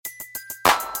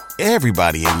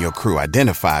Everybody in your crew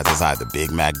identifies as either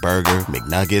Big Mac Burger,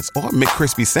 McNuggets, or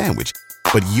McCrispy Sandwich.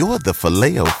 But you're the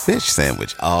Filet-O-Fish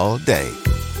Sandwich all day.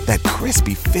 That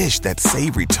crispy fish, that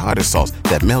savory tartar sauce,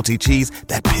 that melty cheese,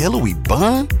 that pillowy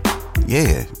bun.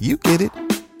 Yeah, you get it.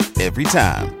 Every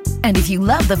time. And if you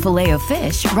love the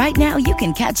Filet-O-Fish, right now you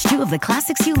can catch two of the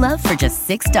classics you love for just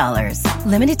 $6.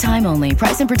 Limited time only.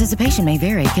 Price and participation may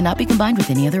vary. Cannot be combined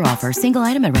with any other offer. Single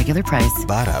item at regular price.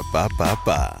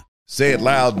 Ba-da-ba-ba-ba. Say It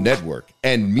Loud Network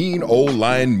and Mean Old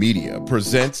Lion Media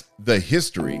presents The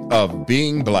History of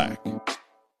Being Black.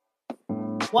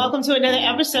 Welcome to another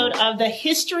episode of The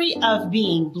History of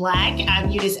Being Black.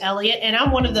 I'm Eunice Elliott, and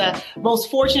I'm one of the most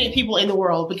fortunate people in the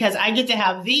world because I get to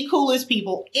have the coolest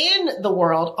people in the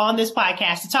world on this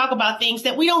podcast to talk about things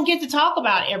that we don't get to talk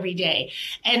about every day.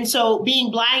 And so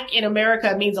being Black in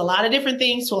America means a lot of different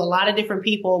things to a lot of different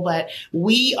people, but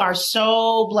we are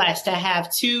so blessed to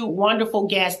have two wonderful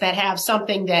guests that have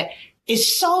something that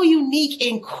is so unique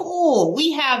and cool.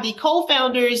 We have the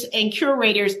co-founders and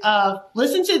curators of,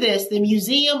 listen to this, the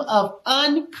Museum of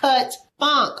Uncut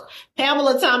Funk,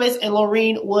 Pamela Thomas and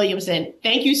Loreen Williamson.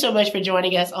 Thank you so much for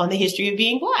joining us on The History of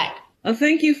Being Black. Oh,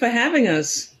 thank you for having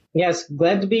us. Yes,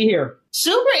 glad to be here.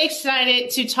 Super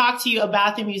excited to talk to you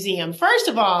about the museum. First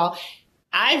of all,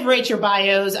 I've read your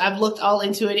bios. I've looked all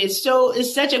into it. It's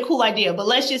such a cool idea. But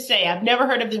let's just say I've never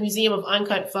heard of the Museum of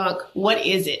Uncut Funk. What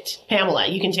is it? Pamela,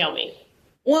 you can tell me.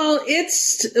 Well,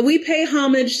 we pay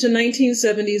homage to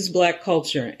 1970s Black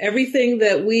culture. Everything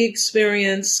that we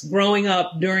experienced growing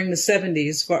up during the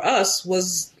 70s for us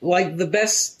was like the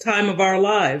best time of our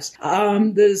lives.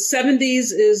 The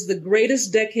 70s is the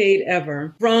greatest decade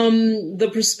ever. From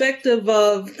the perspective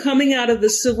of coming out of the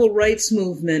civil rights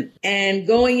movement and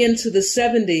going into the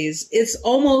 70s, it's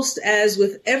almost as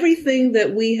with everything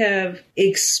that we have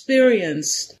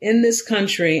experienced in this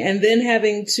country and then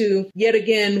having to yet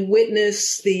again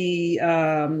witness the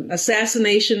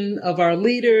assassination of our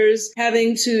leaders,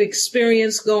 having to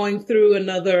experience going through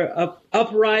another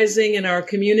uprising in our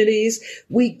communities.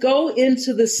 We go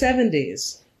into the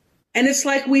 70s and it's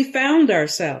like we found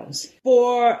ourselves.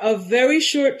 For a very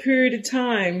short period of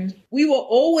time, we were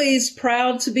always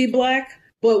proud to be Black,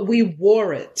 but we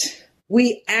wore it.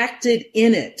 We acted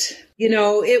in it. You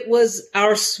know, it was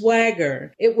our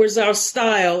swagger. It was our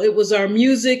style. It was our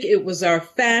music. It was our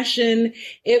fashion.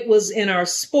 It was in our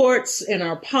sports, in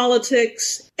our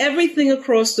politics, everything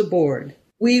across the board.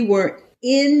 We were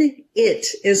in it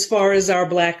as far as our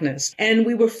Blackness. And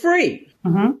we were free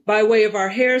by way of our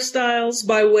hairstyles,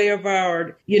 by way of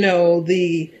our,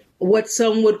 what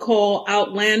some would call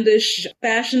outlandish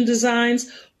fashion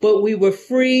designs. But we were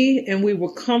free and we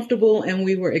were comfortable and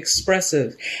we were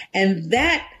expressive. And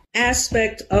that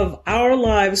aspect of our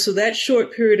lives, so that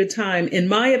short period of time, in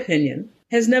my opinion,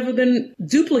 has never been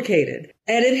duplicated.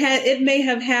 And it may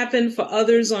have happened for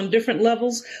others on different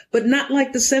levels, but not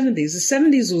like the 70s. The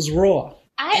 70s was raw.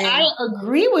 I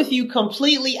agree with you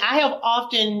completely. I have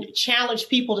often challenged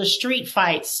people to street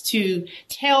fights to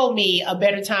tell me a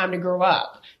better time to grow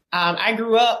up. I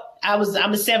grew up, I'm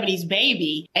a 70s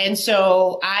baby. And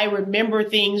so I remember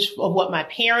things of what my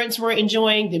parents were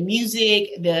enjoying, the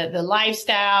music, the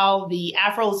lifestyle, the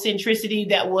Afrocentricity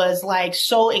that was like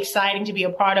so exciting to be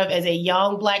a part of as a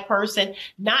young Black person,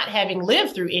 not having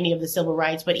lived through any of the civil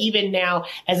rights, but even now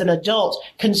as an adult,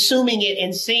 consuming it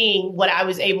and seeing what I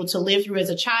was able to live through as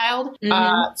a child,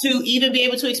 to even be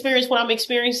able to experience what I'm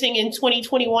experiencing in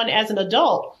 2021 as an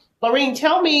adult. Loreen,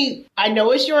 tell me, I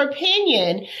know it's your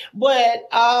opinion, but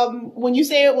when you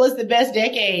say it was the best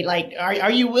decade, like, are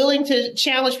you willing to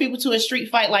challenge people to a street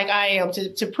fight like I am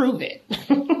to prove it?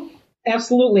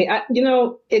 Absolutely.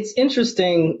 It's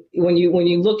interesting when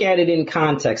you look at it in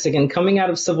context. Again, coming out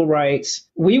of civil rights,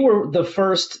 we were the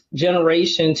first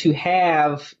generation to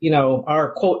have,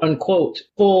 our quote unquote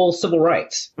full civil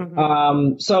rights.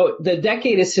 So the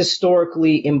decade is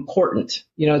historically important.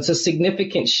 It's a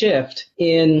significant shift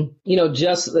in,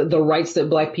 just the rights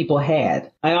that Black people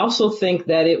had. I also think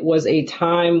that it was a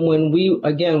time when we,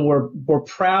 again, were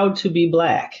proud to be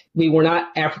Black. We were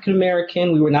not African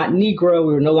American. We were not Negro.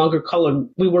 We were no longer colored.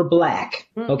 We were Black.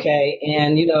 Okay.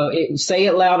 And, say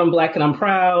it loud, I'm Black and I'm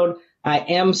proud. I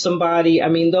am somebody. I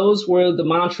mean, those were the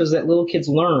mantras that little kids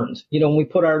learned, when we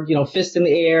put our, fist in the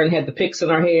air and had the picks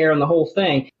in our hair and the whole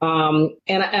thing. And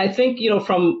I think,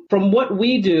 from what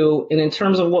we do and in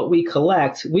terms of what we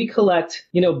collect,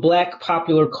 Black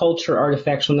popular culture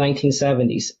artifacts from the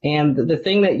 1970s. And the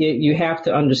thing that you have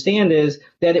to understand is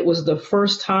that it was the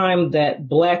first time that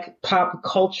Black pop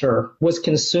culture was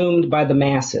consumed by the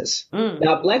masses.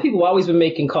 Now, Black people have always been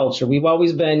making culture. We've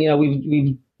always been,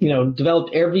 we've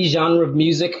developed every genre of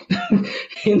music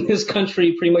in this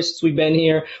country pretty much since we've been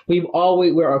here.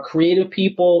 We're a creative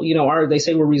people. They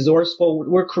say we're resourceful.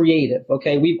 We're creative.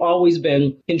 Okay. We've always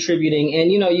been contributing.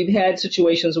 And, you've had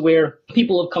situations where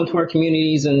people have come to our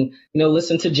communities and,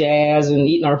 listened to jazz and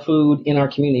eaten our food in our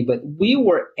community, but we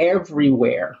were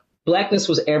everywhere. Blackness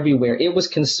was everywhere. It was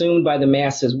consumed by the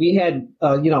masses. We had,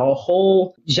 a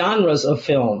whole genres of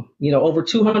film, over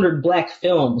 200 black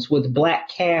films with black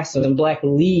casts and black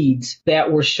leads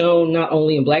that were shown not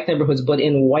only in black neighborhoods, but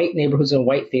in white neighborhoods and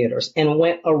white theaters, and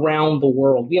went around the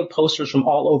world. We have posters from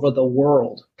all over the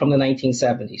world from the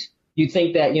 1970s. You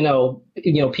think that,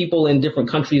 people in different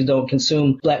countries don't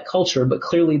consume black culture, but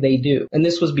clearly they do. And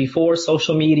this was before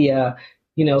social media.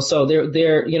 So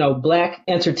black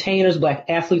entertainers, black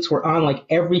athletes were on like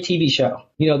every TV show.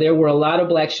 There were a lot of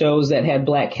black shows that had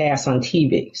black casts on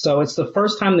TV. So it's the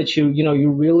first time that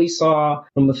you really saw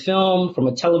from a film, from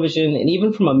a television, and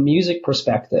even from a music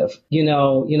perspective,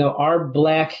 our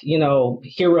black,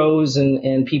 heroes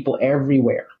and people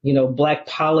everywhere. Black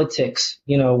politics,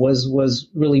 was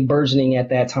really burgeoning at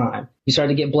that time. You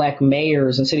started to get black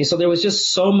mayors and cities. So there was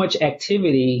just so much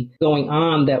activity going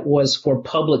on that was for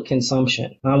public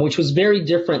consumption, which was very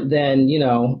different than,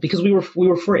 because we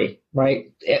were free,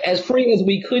 right? As free as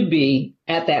we could be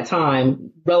at that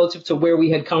time relative to where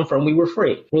we had come from. We were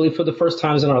free really for the first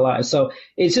times in our lives. So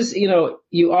it's just,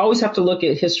 you always have to look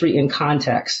at history in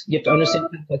context. You have to understand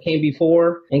what came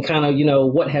before and kind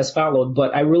of, what has followed.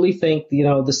 But I really think,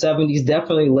 the 70s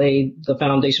definitely laid the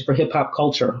foundation for hip hop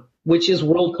culture, which is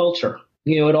world culture.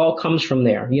 It all comes from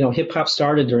there. Hip hop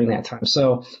started during that time.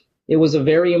 So it was a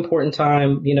very important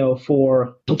time,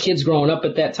 for kids growing up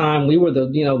at that time. We were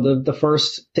the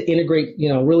first to integrate,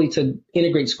 really to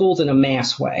integrate schools in a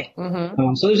mass way.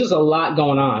 Mm-hmm. So there's just a lot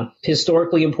going on,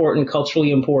 historically important,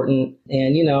 culturally important.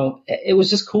 And, it was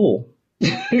just cool.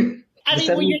 I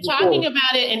mean, when you're talking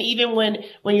about it, and even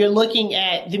when you're looking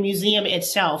at the museum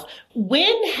itself,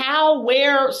 when, how,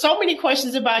 where, so many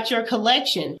questions about your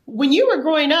collection. When you were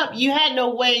growing up, you had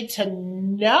no way to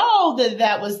know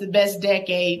that was the best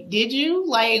decade, did you?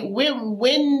 Like,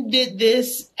 when did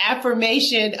this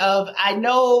affirmation of, I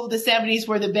know the 70s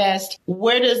were the best,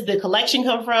 where does the collection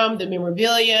come from, the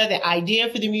memorabilia, the idea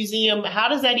for the museum? How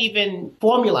does that even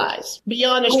formalize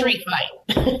beyond a street fight?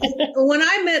 When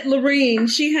I met Loreen,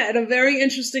 she had a very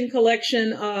interesting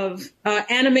collection of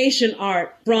animation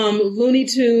art from Looney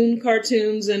Tune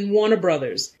cartoons and Warner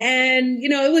Brothers. And,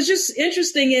 it was just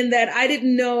interesting in that I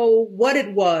didn't know what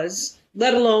it was,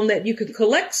 let alone that you could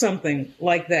collect something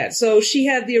like that. So she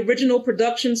had the original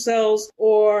production cells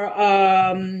or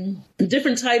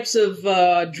different types of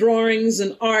drawings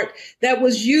and art that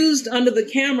was used under the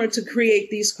camera to create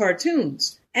these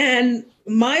cartoons. And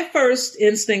my first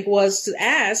instinct was to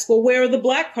ask, well, where are the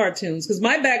black cartoons? Because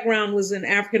my background was in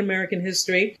African-American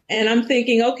history. And I'm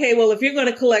thinking, okay, well, if you're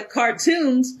going to collect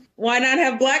cartoons, why not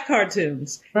have black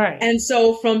cartoons? Right. And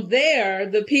so from there,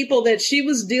 the people that she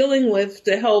was dealing with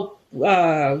to help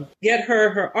get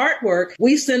her artwork,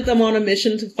 we sent them on a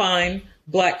mission to find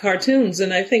black cartoons.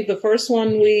 And I think the first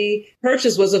one we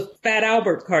purchased was a Fat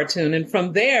Albert cartoon. And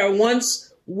from there,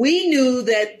 once we knew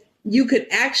that you could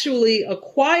actually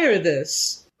acquire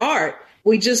this art,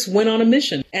 we just went on a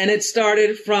mission. And it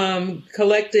started from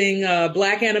collecting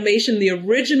black animation, the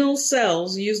original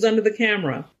cells used under the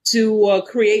camera, to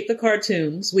create the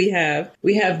cartoons. We have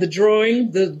the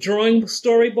drawing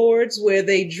storyboards where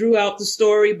they drew out the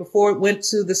story before it went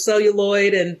to the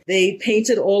celluloid, and they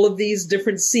painted all of these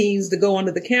different scenes to go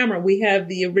under the camera. We have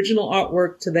the original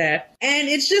artwork to that. And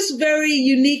it's just very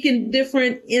unique and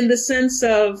different in the sense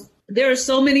of there are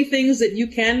so many things that you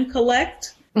can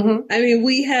collect. Mm-hmm. I mean,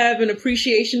 we have an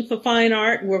appreciation for fine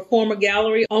art. We're former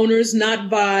gallery owners, not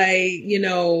by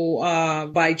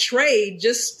trade,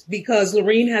 just because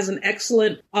Loreen has an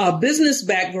excellent business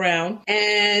background.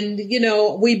 And,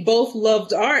 we both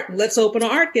loved art. Let's open an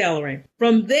art gallery.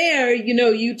 From there,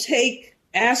 you take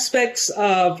aspects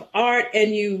of art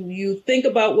and you think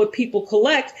about what people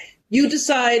collect. You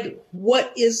decide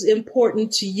what is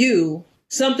important to you.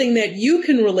 Something that you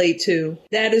can relate to,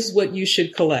 that is what you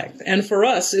should collect. And for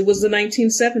us, it was the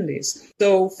 1970s.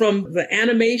 So from the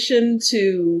animation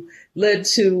led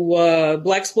to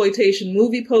blaxploitation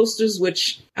movie posters,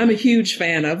 which I'm a huge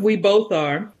fan of. We both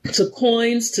are. To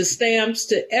coins, to stamps,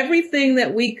 to everything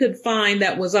that we could find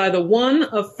that was either one,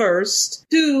 a first,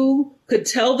 two, could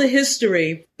tell the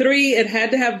history, three, it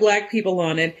had to have black people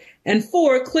on it, and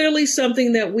four, clearly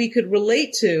something that we could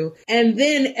relate to. And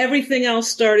then everything else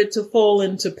started to fall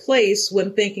into place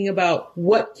when thinking about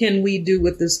what can we do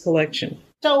with this collection.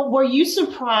 So were you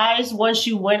surprised once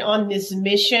you went on this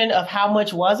mission of how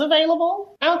much was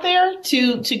available out there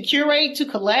to curate, to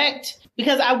collect?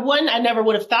 Because I never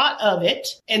would have thought of it.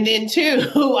 And then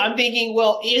two, I'm thinking,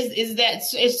 well,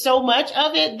 is so much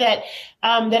of it that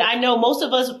I know most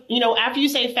of us, after you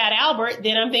say Fat Albert,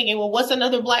 then I'm thinking, well, what's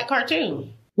another Black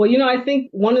cartoon? Well, I think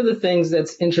one of the things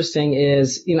that's interesting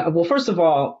is, well, first of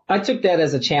all, I took that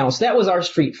as a challenge. That was our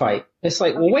street fight. It's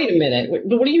like, well, wait a minute.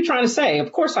 What are you trying to say?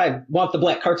 Of course I want the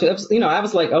Black cartoon. I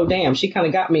was like, oh, damn, she kind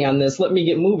of got me on this. Let me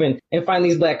get moving and find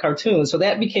these Black cartoons. So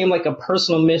that became like a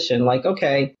personal mission. Like,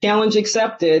 okay, challenge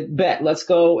accepted. Bet, let's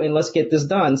go and let's get this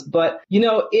done. But,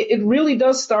 it really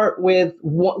does start with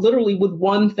literally with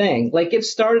one thing. Like it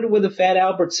started with a Fat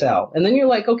Albert cell. And then you're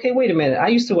like, okay, wait a minute. I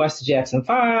used to watch the Jackson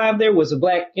 5. There was a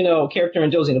Black, character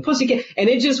in Josie and the Pussycat. And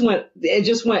it just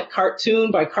went cartoon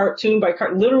by cartoon by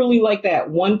cartoon, literally like that,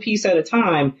 one piece at a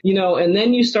time, and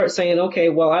then you start saying, okay,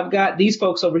 well, I've got these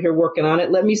folks over here working on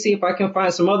it. Let me see if I can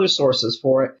find some other sources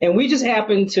for it. And we just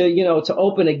happened to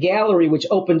open a gallery, which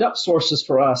opened up sources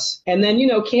for us. And then,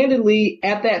 candidly,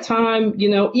 at that time,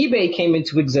 eBay came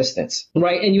into existence,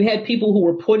 right? And you had people who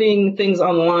were putting things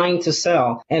online to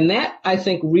sell. And that, I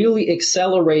think, really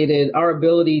accelerated our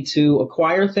ability to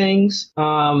acquire things.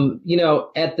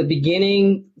 At the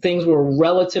beginning, things were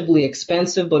relatively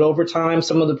expensive, but over time,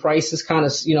 some of the prices kind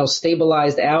of,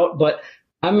 stabilized out. But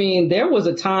I mean, there was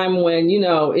a time when,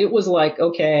 it was like,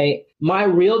 okay, my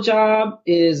real job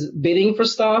is bidding for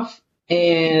stuff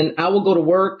and I will go to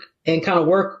work and kind of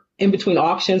work in between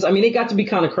auctions. I mean, it got to be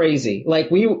kind of crazy.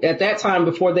 Like at that time,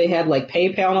 before they had like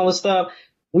PayPal and all this stuff,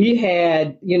 we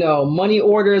had, money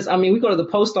orders. I mean, we go to the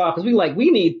post office. We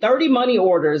need 30 money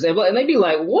orders. And they'd be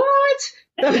like, what?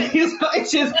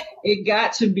 It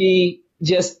got to be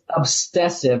just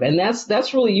obsessive. And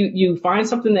that's really, you find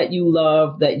something that you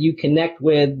love, that you connect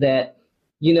with, that,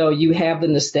 you have the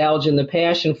nostalgia and the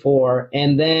passion for.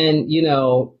 And then,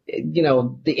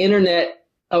 the internet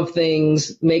of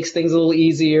things makes things a little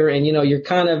easier. And, you're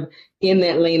kind of in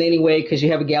that lane anyway, because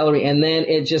you have a gallery. And then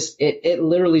it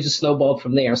literally just snowballed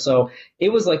from there. So it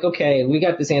was like, okay, we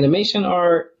got this animation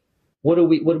art. What do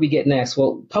we get next?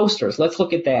 Well, posters. Let's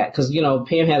look at that. Because,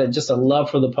 Pam had just a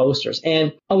love for the posters.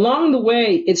 And along the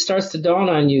way, it starts to dawn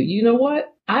on you, you know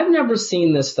what? I've never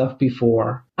seen this stuff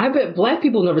before. I bet Black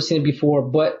people have never seen it before,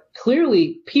 but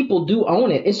clearly people do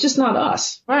own it. It's just not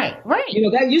us. Right.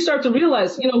 That you start to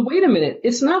realize, wait a minute.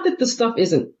 It's not that the stuff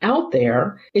isn't out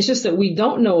there. It's just that we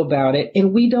don't know about it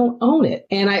and we don't own it.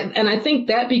 And I think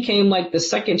that became like the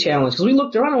second challenge, because we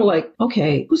looked around and we're like,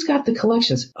 okay, who's got the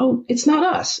collections? Oh, it's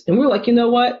not us. And we're like, you know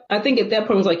what? I think at that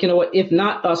point it was like, you know what? If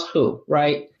not us, who?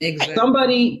 Right? Exactly.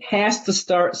 Somebody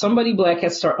Black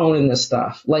has to start owning this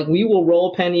stuff. Like, we will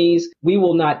roll pennies. We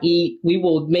will not eat. We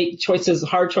will make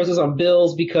hard choices on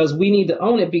bills, because we need to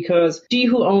own it, because she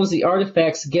who owns the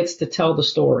artifacts gets to tell the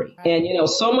story. And,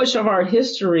 so much of our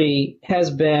history has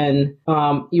been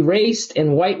erased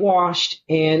and whitewashed,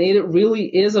 and it really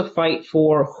is a fight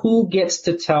for who gets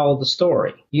to tell the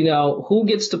story. Who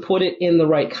gets to put it in the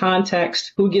right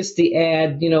context, who gets to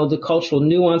add, the cultural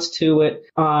nuance to it,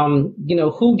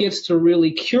 who gets to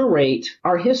really curate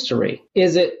our history.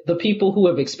 Is it the people who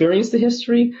have experienced the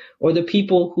history, or the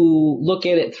people who look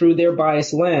at it through their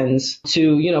biased lens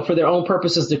to, for their own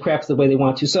purposes, to craft the way they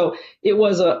want to? So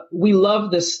we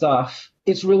love this stuff.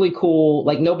 It's really cool.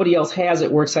 Like, nobody else has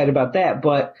it. We're excited about that,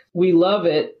 but we love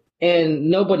it, and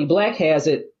nobody Black has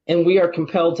it. And we are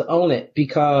compelled to own it,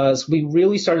 because we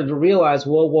really started to realize,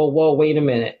 whoa, wait a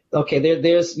minute. Okay,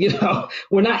 there's,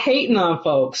 we're not hating on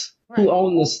folks who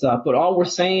own this stuff, but all we're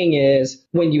saying is,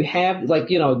 when you have,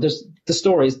 there's the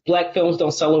stories, Black films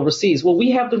don't sell overseas. Well,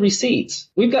 we have the receipts.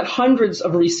 We've got hundreds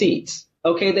of receipts,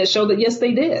 okay, that show that, yes,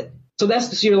 they did. So that's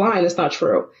just your line. That's not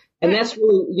true. And that's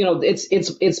really,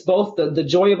 it's both the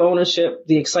joy of ownership,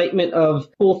 the excitement of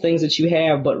cool things that you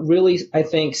have, but really, I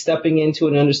think, stepping into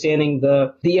and understanding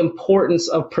the importance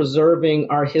of preserving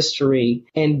our history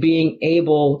and being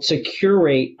able to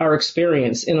curate our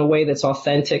experience in a way that's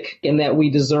authentic and that we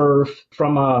deserve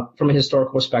from a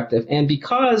historical perspective. And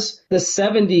because the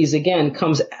 70s, again,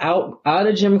 comes out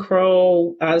of Jim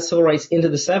Crow, out of civil rights into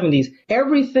the 70s,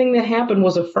 everything that happened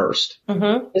was a first.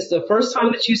 Mm-hmm. It's the first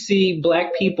time that you see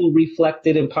Black people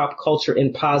reflected in pop culture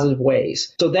in positive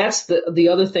ways. So that's the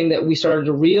other thing that we started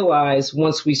to realize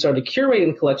once we started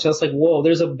curating the collection. It's like, whoa,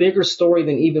 there's a bigger story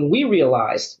than even we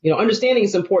realized. Understanding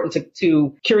it's important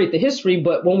to curate the history,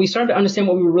 but when we started to understand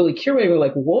what we were really curating, we're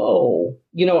like, whoa,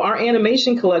 our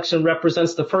animation collection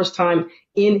represents the first time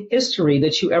in history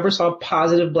that you ever saw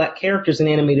positive Black characters in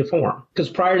animated form. Because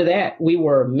prior to that, we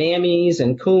were mammies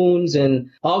and coons and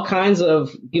all kinds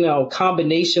of,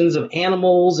 combinations of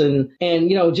animals and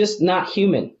just not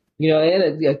human. They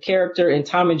had a character in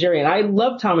Tom and Jerry, and I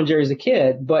loved Tom and Jerry as a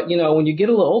kid. But, when you get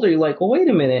a little older, you're like, well, wait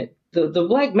a minute. The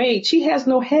Black maid, she has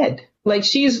no head. Like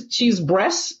she's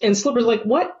breasts and slippers. Like,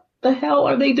 what the hell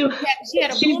are they doing?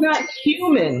 She's not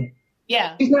human.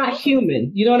 Yeah. She's not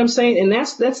human. You know what I'm saying? And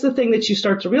that's the thing that you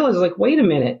start to realize, like, wait a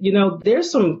minute,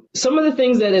 there's some of the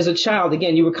things that as a child,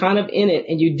 again, you were kind of in it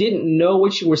and you didn't know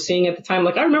what you were seeing at the time.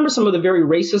 Like, I remember some of the very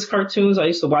racist cartoons. I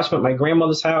used to watch them at my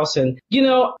grandmother's house, and,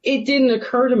 it didn't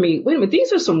occur to me, wait a minute,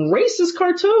 these are some racist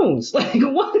cartoons. Like,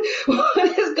 what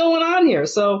is going on here?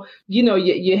 So,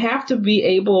 you have to be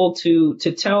able to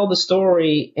tell the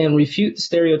story and refute the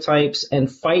stereotypes and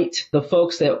fight the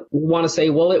folks that want to say,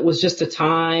 well, it was just a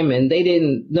time and they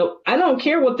didn't know. I don't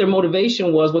care what their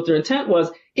motivation was, what their intent was.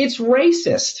 It's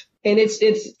racist. And it's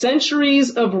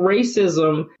centuries of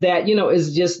racism that,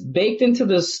 is just baked into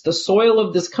the soil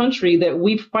of this country that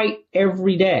we fight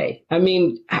every day. I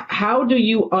mean, how do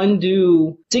you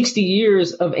undo 60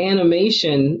 years of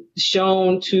animation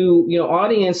shown to,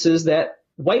 audiences that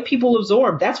white people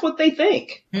absorb? That's what they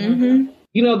think. Mm-hmm.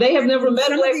 They have never met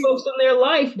Black folks in their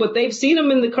life, but they've seen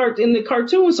them in the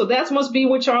cartoon. So that must be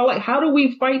what y'all like. How do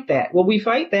we fight that? Well, we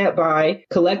fight that by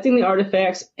collecting the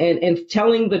artifacts and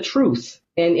telling the truth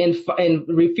and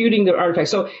refuting the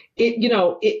artifacts. So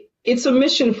it's a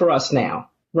mission for us now,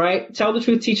 right? Tell the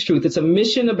truth, teach truth. It's a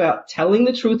mission about telling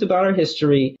the truth about our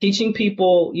history, teaching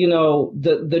people,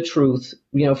 the truth,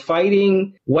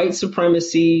 fighting white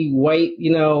supremacy, white,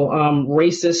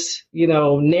 racist,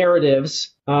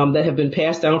 narratives that have been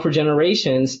passed down for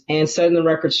generations, and setting the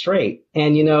record straight.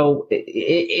 And,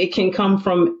 it can come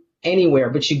from anywhere,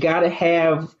 but you got to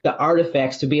have the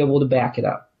artifacts to be able to back it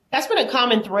up. That's been a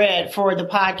common thread for the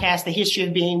podcast, The History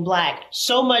of Being Black.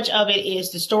 So much of it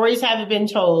is the stories haven't been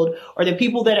told, or the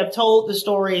people that have told the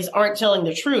stories aren't telling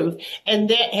the truth. And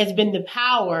that has been the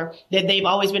power that they've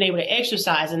always been able to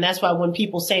exercise. And that's why when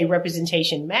people say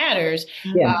representation matters,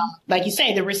 like you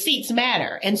say, the receipts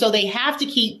matter. And so they have to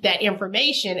keep that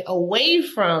information away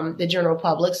from the general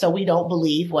public so we don't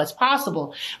believe what's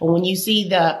possible. And when you see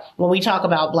when we talk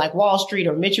about Black Wall Street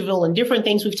or Mitchellville and different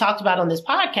things we've talked about on this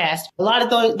podcast, a lot of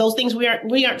those things we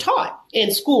aren't taught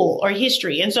in school or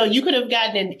history. And so you could have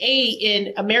gotten an A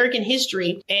in American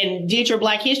history and did your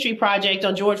Black History project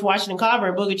on George Washington Carver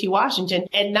and Booker T. Washington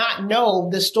and not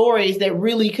know the stories that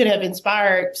really could have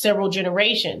inspired several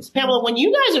generations. Pamela, when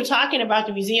you guys are talking about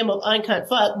the Museum of Uncut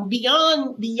Fuck,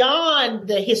 beyond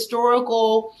the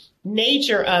historical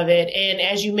nature of it, and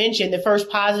as you mentioned, the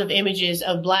first positive images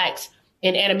of Blacks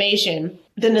in animation,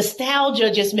 the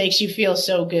nostalgia just makes you feel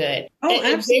so good. Oh,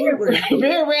 absolutely.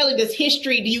 Very rarely does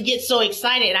history, do you get so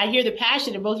excited. And I hear the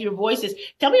passion in both your voices.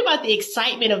 Tell me about the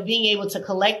excitement of being able to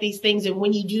collect these things and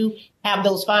when you do have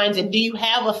those finds. And do you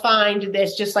have a find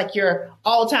that's just like your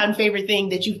all-time favorite thing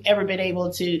that you've ever been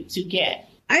able to get?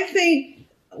 I think,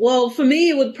 well, for me,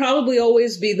 it would probably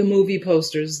always be the movie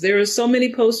posters. There are so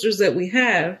many posters that we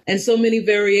have and so many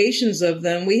variations of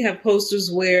them. We have posters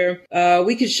where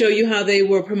we could show you how they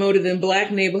were promoted in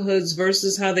Black neighborhoods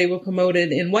versus how they were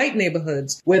promoted in white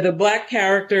neighborhoods, where the Black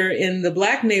character in the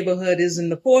Black neighborhood is in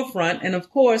the forefront. And of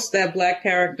course, that Black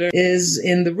character is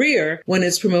in the rear when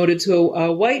it's promoted to a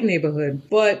white neighborhood.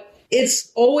 But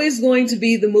it's always going to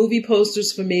be the movie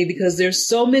posters for me because there's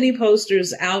so many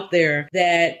posters out there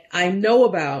that I know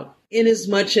about, in as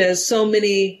much as so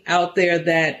many out there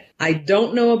that I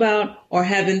don't know about or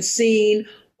haven't seen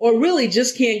or really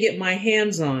just can't get my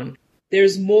hands on.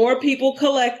 There's more people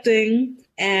collecting,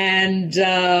 and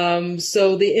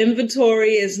so the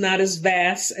inventory is not as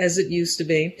vast as it used to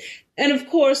be. And of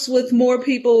course, with more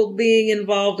people being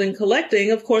involved in collecting,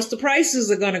 of course, the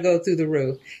prices are going to go through the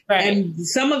roof. Right. And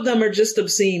some of them are just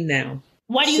obscene now.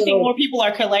 Why do you think more people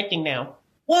are collecting now?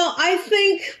 Well, I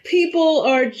think people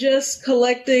are just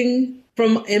collecting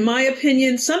from, in my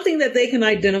opinion, something that they can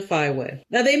identify with.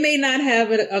 Now, they may not have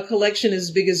a collection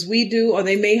as big as we do, or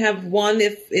they may have one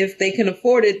if they can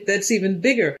afford it that's even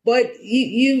bigger. But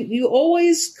you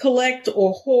always collect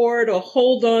or hoard or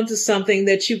hold on to something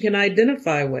that you can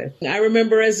identify with. I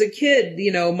remember as a kid,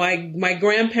 my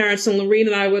grandparents and Loreen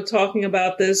and I were talking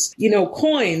about this,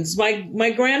 coins.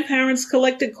 My grandparents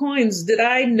collected coins. Did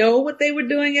I know what they were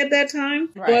doing at that time?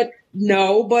 Right.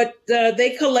 No, but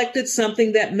they collected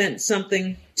something that meant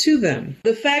something to them.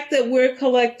 The fact that we're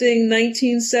collecting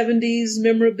 1970s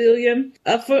memorabilia,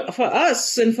 for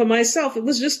us and for myself, it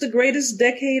was just the greatest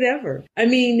decade ever. I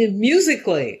mean,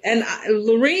 musically. And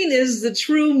Loreen is the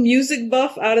true music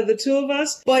buff out of the two of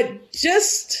us, but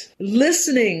just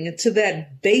listening to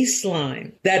that bass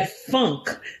line, that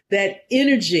funk, that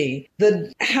energy,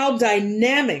 how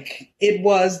dynamic it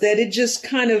was, that it just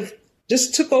kind of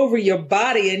just took over your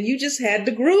body and you just had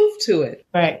to groove to it.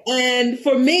 Right. And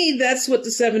for me, that's what the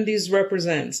 70s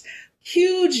represents.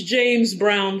 Huge James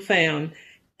Brown fan.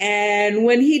 And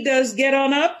when he does Get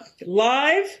On Up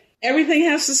live, everything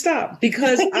has to stop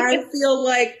because I feel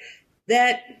like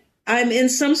that I'm in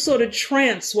some sort of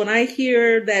trance when I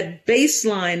hear that bass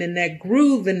line and that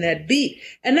groove and that beat.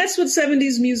 And that's what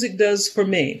 70s music does for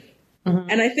me.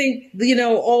 Mm-hmm. And I think,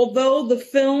 although the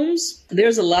films,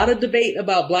 there's a lot of debate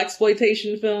about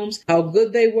blaxploitation films, how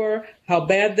good they were, how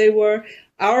bad they were.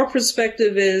 Our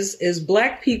perspective is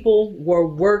Black people were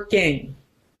working.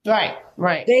 Right.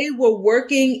 They were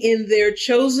working in their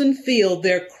chosen field,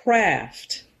 their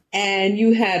craft. And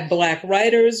you had Black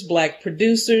writers, Black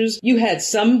producers, you had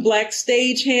some Black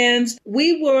stagehands.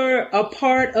 We were a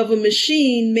part of a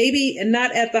machine, maybe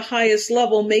not at the highest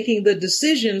level making the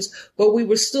decisions, but we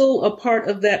were still a part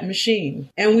of that machine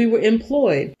and we were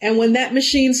employed. And when that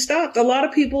machine stopped, a lot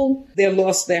of people, they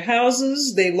lost their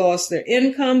houses, they lost their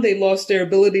income, they lost their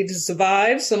ability to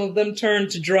survive. Some of them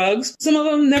turned to drugs. Some of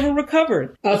them never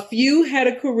recovered. A few had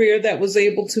a career that was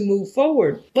able to move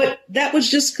forward, but that was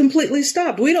just completely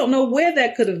stopped. We don't know where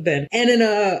that could have been. And in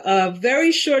a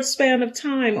very short span of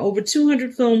time, over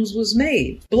 200 films was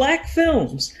made. Black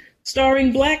films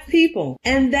starring Black people.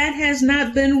 And that has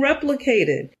not been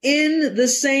replicated in the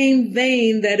same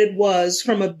vein that it was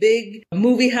from a big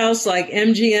movie house like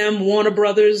MGM, Warner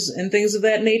Brothers, and things of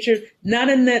that nature. Not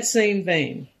in that same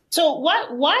vein. So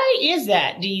why is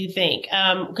that, do you think?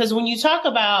 Because when you talk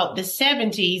about the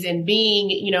 70s and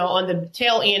being, on the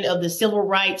tail end of the civil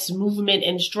rights movement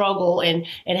and struggle and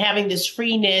having this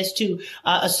freeness to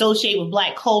associate with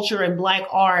Black culture and Black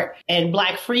art and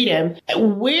Black freedom,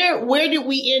 where did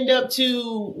we end up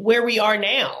to where we are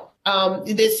now?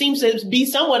 There seems to be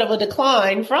somewhat of a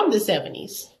decline from the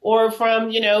 70s or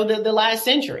from, the last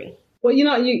century. Well,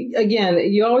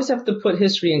 you always have to put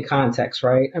history in context,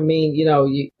 right? I mean,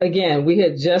 we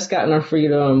had just gotten our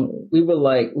freedom. We were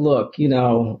like, look,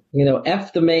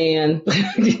 F the man,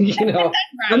 Right.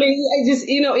 I mean,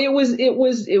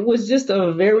 it was just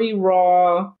a very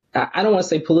raw, I don't want to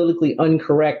say politically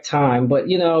incorrect time, but,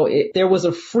 there was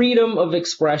a freedom of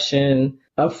expression,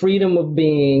 a freedom of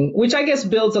being, which I guess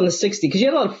builds on the 60s, because you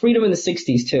had a lot of freedom in the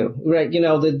 60s too, right?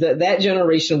 That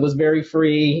generation was very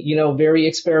free, very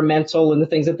experimental in the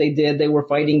things that they did. They were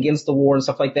fighting against the war and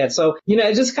stuff like that. So,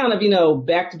 it just kind of,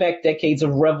 back-to-back decades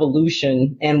of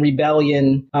revolution and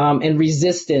rebellion, and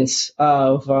resistance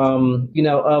of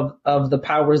the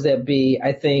powers that be,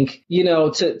 I think,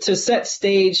 to set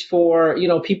stage for,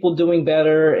 people doing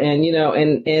better and,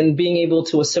 and being able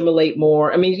to assimilate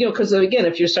more. I mean, because again,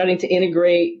 if you're starting to integrate,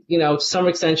 to some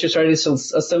extent, you're starting to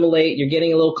assimilate, you're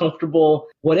getting a little comfortable,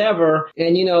 whatever.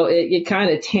 And, it kind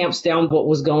of tamps down what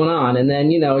was going on. And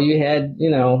then, you had,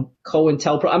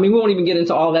 COINTELPRO. I mean, we won't even get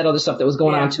into all that other stuff that was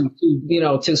going on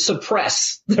to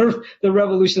suppress the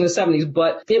revolution in the 70s.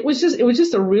 But it was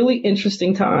just a really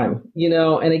interesting time,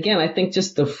 and again, I think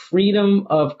just the freedom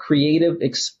of creative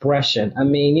expression. I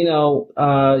mean,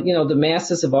 the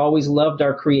masses have always loved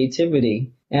our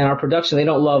creativity and our production. They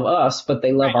don't love us, but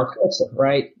they love our culture,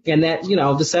 right? And that, the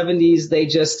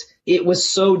 70s, it was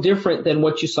so different than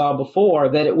what you saw before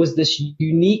that it was this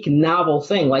unique, novel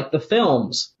thing, like the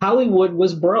films. Hollywood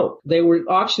was broke. They were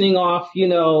auctioning off,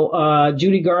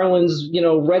 Judy Garland's,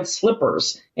 red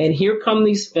slippers. And here come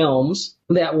these films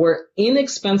that were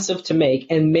inexpensive to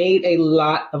make and made a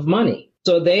lot of money.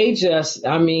 So they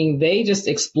just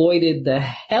exploited the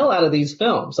hell out of these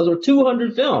films. Those were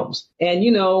 200 films. And,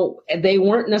 they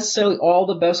weren't necessarily all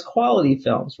the best quality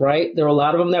films, right? There were a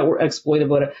lot of them that were exploited,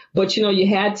 but you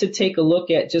had to take a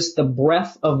look at just the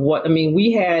breadth of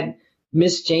we had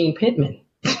Miss Jane Pittman,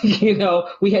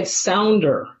 we had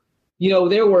Sounder,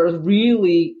 there were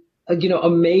really,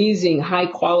 amazing high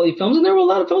quality films. And there were a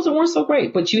lot of films that weren't so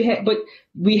great, but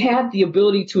we had the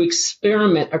ability to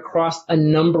experiment across a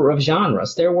number of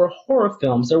genres. There were horror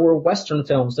films, there were Western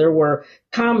films, there were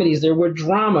comedies, there were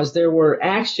dramas, there were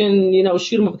action,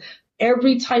 shoot 'em up.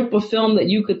 Every type of film that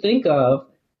you could think of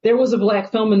there was a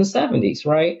black film in the 70s,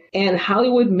 right? And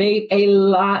Hollywood made a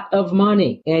lot of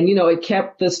money, and, it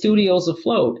kept the studios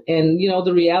afloat. And,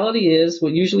 the reality is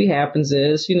what usually happens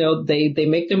is, they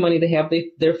make their money, they have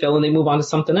their fill, and they move on to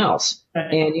something else.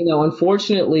 Right. And,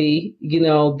 unfortunately,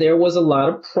 there was a lot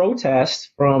of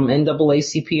protest from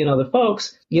NAACP and other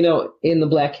folks, in the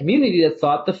black community that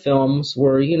thought the films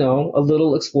were, a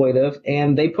little exploitive,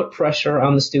 and they put pressure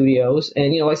on the studios.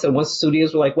 And, like I said, once the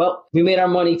studios were like, well, we made our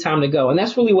money, time to go. And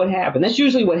that's really what happened. That's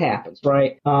usually what happens,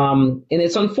 right? And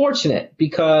it's unfortunate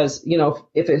because,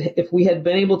 if we had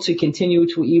been able to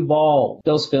continue to evolve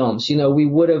those films, we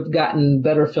would have gotten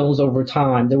better films over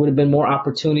time. There would have been more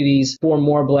opportunities for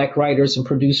more black writers and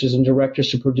producers and directors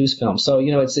to produce films. So,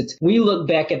 we look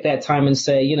back at that time and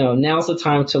say, now's the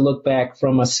time to look back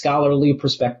from a scholarly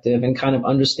perspective and kind of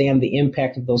understand the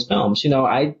impact of those films.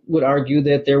 I would argue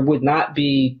that there would not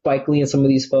be Spike Lee and some of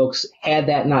these folks had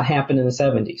that not happened in the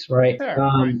 70s, right?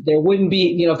 Sure. There wouldn't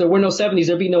be, if there were no 70s,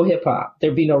 there'd be no hip hop.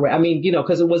 There'd be no,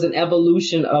 because it was an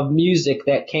evolution of music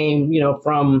that came,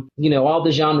 from, all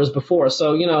the genres before.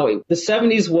 So, the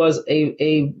 70s was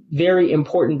a very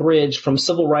important bridge from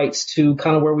civil rights to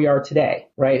kind of where we are today,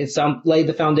 right? It's laid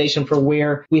the foundation for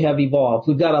where we have evolved.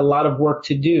 We've got a lot of work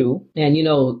to do.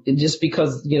 And, just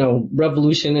because,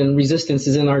 revolution and resistance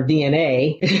is in our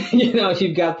DNA,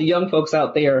 you've got the young folks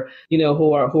out there,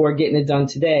 who are getting it done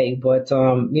today. But,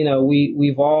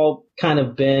 we've all kind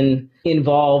of been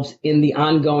involved in the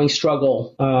ongoing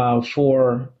struggle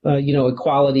for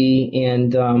equality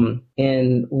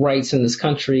and rights in this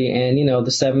country. And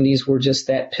the 70s were just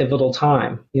that pivotal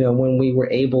time, when we were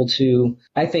able to,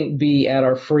 I think, be at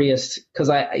our freest, because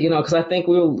I think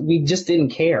we just didn't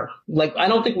care. Like, I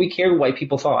don't think we cared what white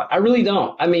people thought. I really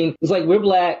don't. It's like, we're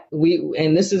black,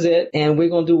 and this is it, and we're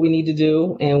going to do what we need to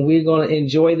do, and we're going to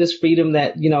enjoy this freedom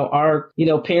that our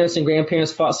parents and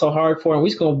grandparents fought so hard for, and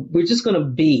we're just going to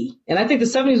be. And I think the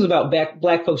 70s was about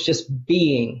black folks just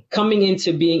coming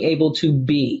into being able to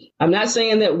be. I'm not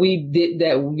saying that we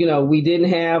didn't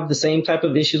have the same type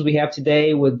of issues we have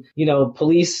today with,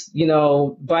 police,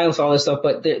 violence, all this stuff,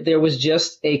 but there was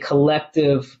just a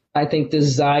collective, I think,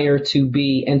 desire to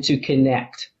be and to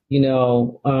connect.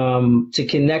 To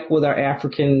connect with our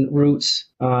African roots,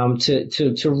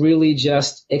 to really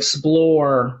just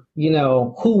explore,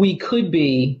 who we could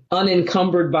be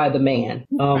unencumbered by the man.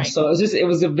 Right. So it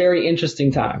was a very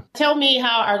interesting time. Tell me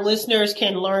how our listeners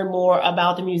can learn more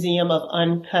about the Museum of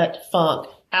Uncut Funk.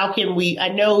 How can we, I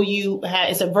know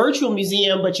it's a virtual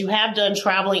museum, but you have done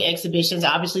traveling exhibitions.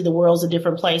 Obviously, the world's a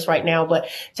different place right now, but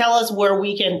tell us where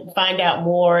we can find out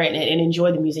more and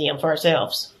enjoy the museum for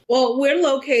ourselves. Well, we're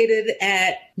located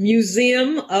at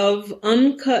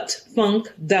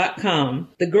museumofuncutfunk.com.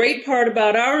 The great part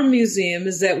about our museum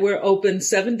is that we're open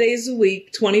 7 days a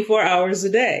week, 24 hours a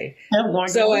day.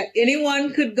 So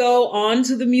anyone could go on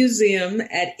to the museum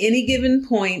at any given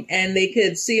point and they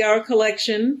could see our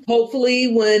collection.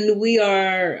 Hopefully when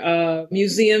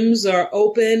museums are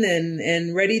open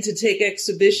and ready to take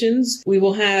exhibitions, we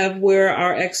will have where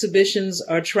our exhibitions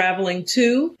are traveling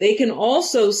to. They can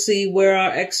also see where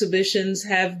our exhibitions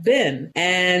have been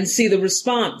and see the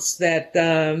response that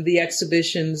the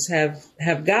exhibitions have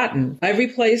gotten. Every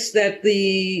place that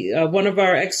one of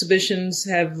our exhibitions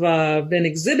have been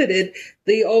exhibited,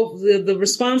 the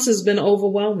response has been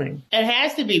overwhelming. It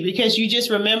has to be, because you just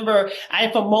remember,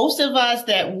 for most of us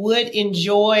that would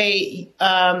enjoy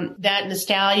that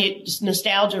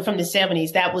nostalgia from the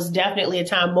 70s, that was definitely a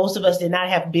time most of us did not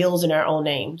have bills in our own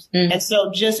names. Mm-hmm. And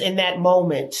so just in that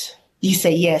moment, you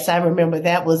say, yes, I remember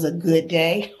that was a good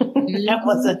day. That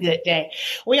was a good day.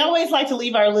 We always like to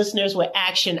leave our listeners with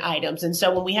action items. And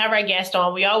so when we have our guest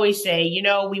on, we always say,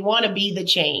 we want to be the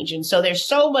change. And so there's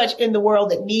so much in the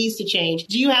world that needs to change.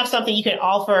 Do you have something you can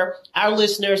offer our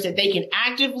listeners that they can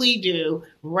actively do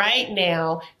right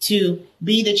now to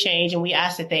be the change? And we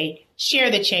ask that they share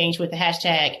the change with the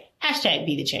hashtag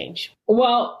be the change.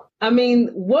 Well,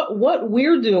 what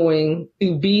we're doing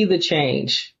to be the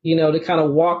change, to kind of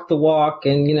walk the walk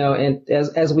and, and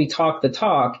as we talk the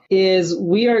talk, is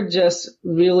we are just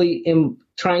really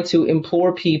trying to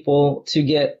implore people to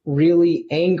get really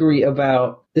angry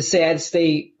about the sad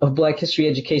state of Black history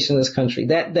education in this country.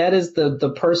 That is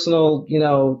the personal,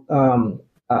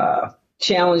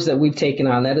 challenge that we've taken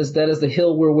on. That is the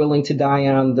hill we're willing to die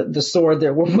on, the sword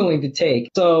that we're willing to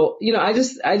take. So, I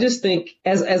just think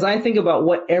as I think about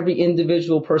what every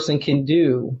individual person can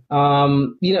do,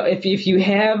 if you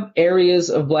have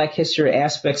areas of Black history,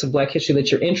 aspects of Black history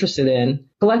that you're interested in,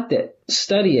 collect it,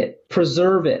 study it,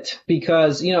 preserve it,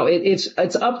 because,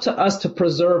 it's up to us to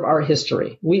preserve our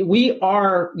history. We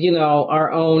are,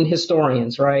 our own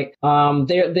historians, right?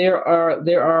 There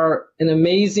are an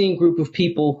amazing group of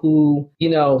people who,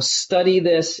 study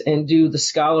this and do the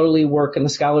scholarly work and the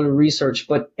scholarly research,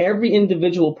 but every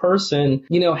individual person,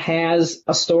 has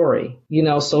a story,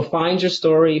 so find your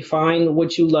story, find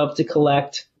what you love to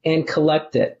collect, and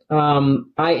collect it.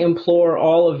 I implore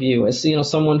all of you, as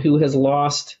someone who has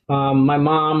lost my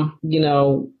mom,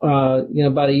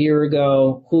 about a year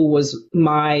ago, who was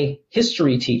my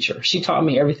history teacher. She taught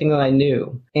me everything that I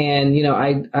knew, and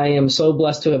I am so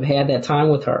blessed to have had that time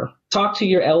with her. Talk to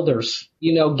your elders.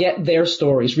 Get their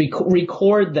stories,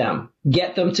 record them.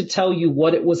 Get them to tell you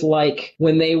what it was like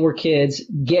when they were kids.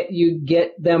 Get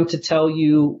them to tell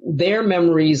you their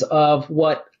memories of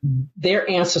what their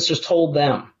ancestors told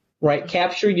them. Right.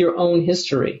 Capture your own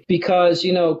history, because,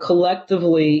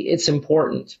 collectively it's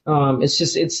important.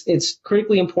 It's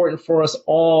critically important for us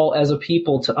all as a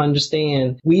people to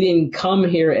understand we didn't come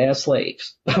here as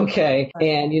slaves. OK.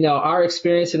 And, our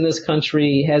experience in this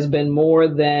country has been more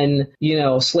than,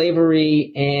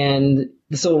 slavery and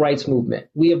the civil rights movement.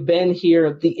 We have been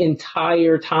here the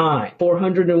entire time,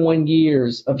 401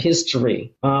 years of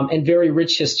history, and very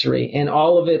rich history. And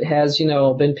all of it has,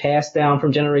 been passed down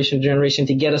from generation to generation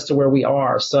to get us to where we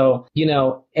are. So,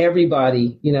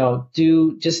 everybody,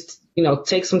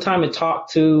 take some time and talk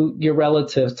to your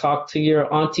relatives, talk to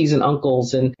your aunties and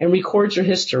uncles, and record your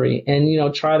history,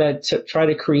 and, try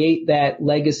to create that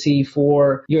legacy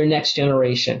for your next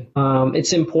generation.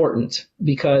 It's important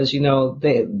because,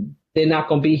 they're not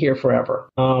going to be here forever.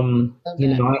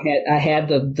 Okay. I had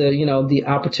the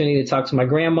opportunity to talk to my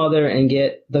grandmother and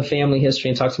get the family history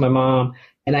and talk to my mom,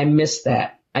 and I missed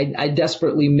that. I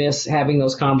desperately miss having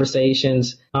those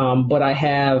conversations. But I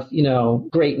have,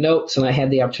 great notes, and I had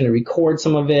the opportunity to record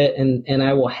some of it, and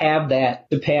I will have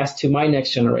that to pass to my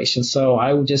next generation. So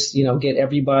I would just, get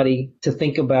everybody to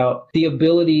think about the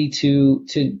ability to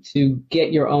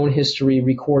get your own history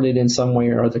recorded in some way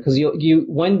or other, because you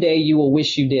one day you will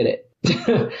wish you did it.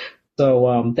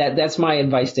 So that's my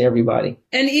advice to everybody.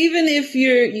 And even if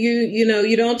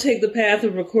you don't take the path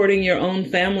of recording your own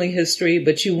family history,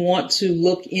 but you want to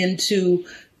look into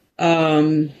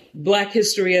Black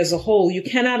history as a whole, you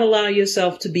cannot allow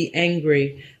yourself to be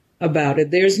angry about it.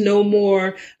 There's no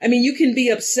more. You can be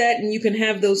upset and you can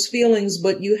have those feelings,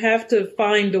 but you have to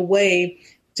find a way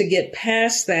to get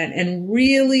past that and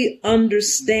really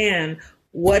understand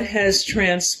what has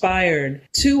transpired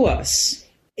to us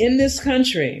in this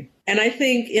country. And I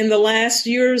think in the last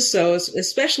year or so,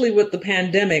 especially with the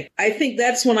pandemic, I think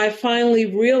that's when I finally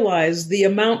realized the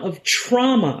amount of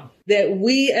trauma that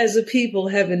we as a people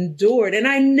have endured. And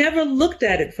I never looked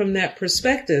at it from that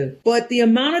perspective. But the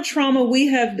amount of trauma we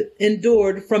have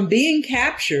endured from being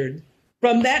captured,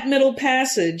 from that Middle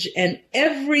Passage, and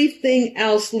everything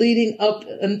else leading up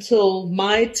until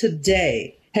my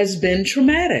today has been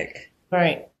traumatic.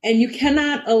 Right. And you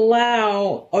cannot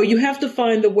allow, or you have to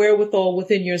find the wherewithal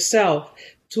within yourself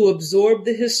to absorb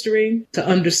the history, to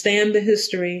understand the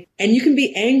history. And you can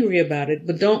be angry about it,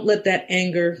 but don't let that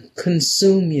anger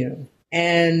consume you.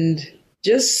 And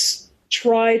just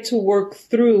try to work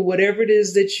through whatever it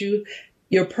is that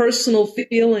your personal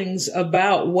feelings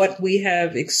about what we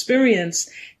have experienced,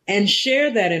 and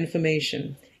share that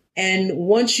information. And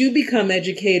once you become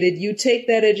educated, you take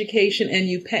that education and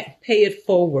you pay it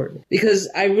forward. Because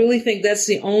I really think that's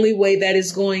the only way that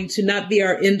is going to not be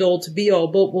our end all to be all,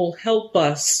 but will help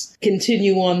us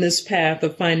continue on this path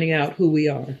of finding out who we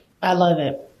are. I love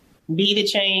it. Be the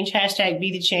change. #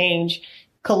 be the change.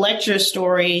 Collect your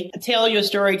story, tell your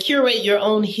story, curate your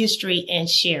own history, and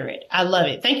share it. I love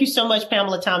it. Thank you so much,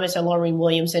 Pamela Thomas and Loreen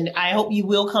Williamson. I hope you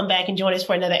will come back and join us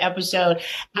for another episode.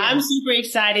 Yeah. I'm super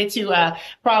excited to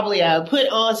probably put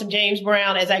on some James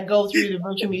Brown as I go through the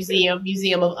virtual museum,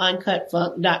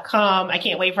 museumofuncutfunk.com. I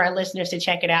can't wait for our listeners to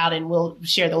check it out, and we'll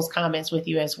share those comments with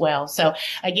you as well. So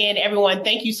again, everyone,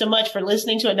 thank you so much for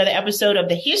listening to another episode of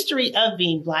The History of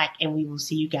Being Black, and we will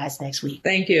see you guys next week.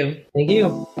 Thank you. Thank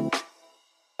you.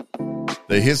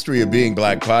 The History of Being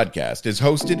Black podcast is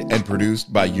hosted and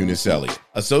produced by Eunice Elliott,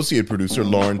 associate producer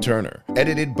Lauren Turner,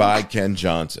 edited by Ken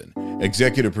Johnson,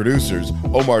 executive producers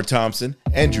Omar Thompson,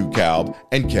 Andrew Kalb,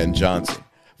 and Ken Johnson.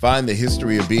 Find the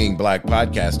History of Being Black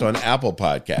podcast on Apple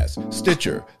Podcasts,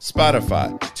 Stitcher,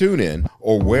 Spotify, TuneIn,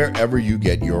 or wherever you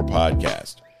get your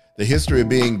podcast. The History of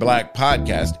Being Black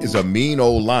podcast is a Mean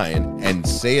Old Lion and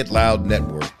Say It Loud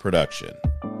Network production.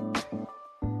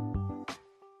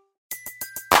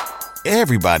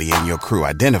 Everybody in your crew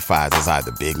identifies as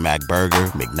either Big Mac Burger,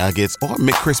 McNuggets, or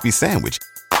McCrispy Sandwich.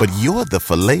 But you're the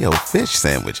Filet-O-Fish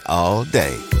Sandwich all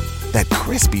day. That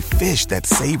crispy fish, that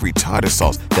savory tartar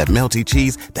sauce, that melty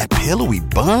cheese, that pillowy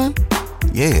bun.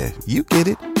 Yeah, you get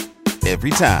it.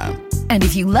 Every time. And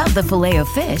if you love the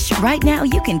Filet-O-Fish, right now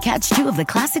you can catch 2 of the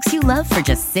classics you love for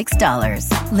just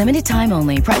 $6. Limited time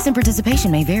only. Price and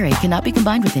participation may vary. Cannot be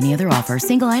combined with any other offer.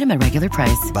 Single item at regular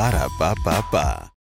price. Ba-da-ba-ba-ba.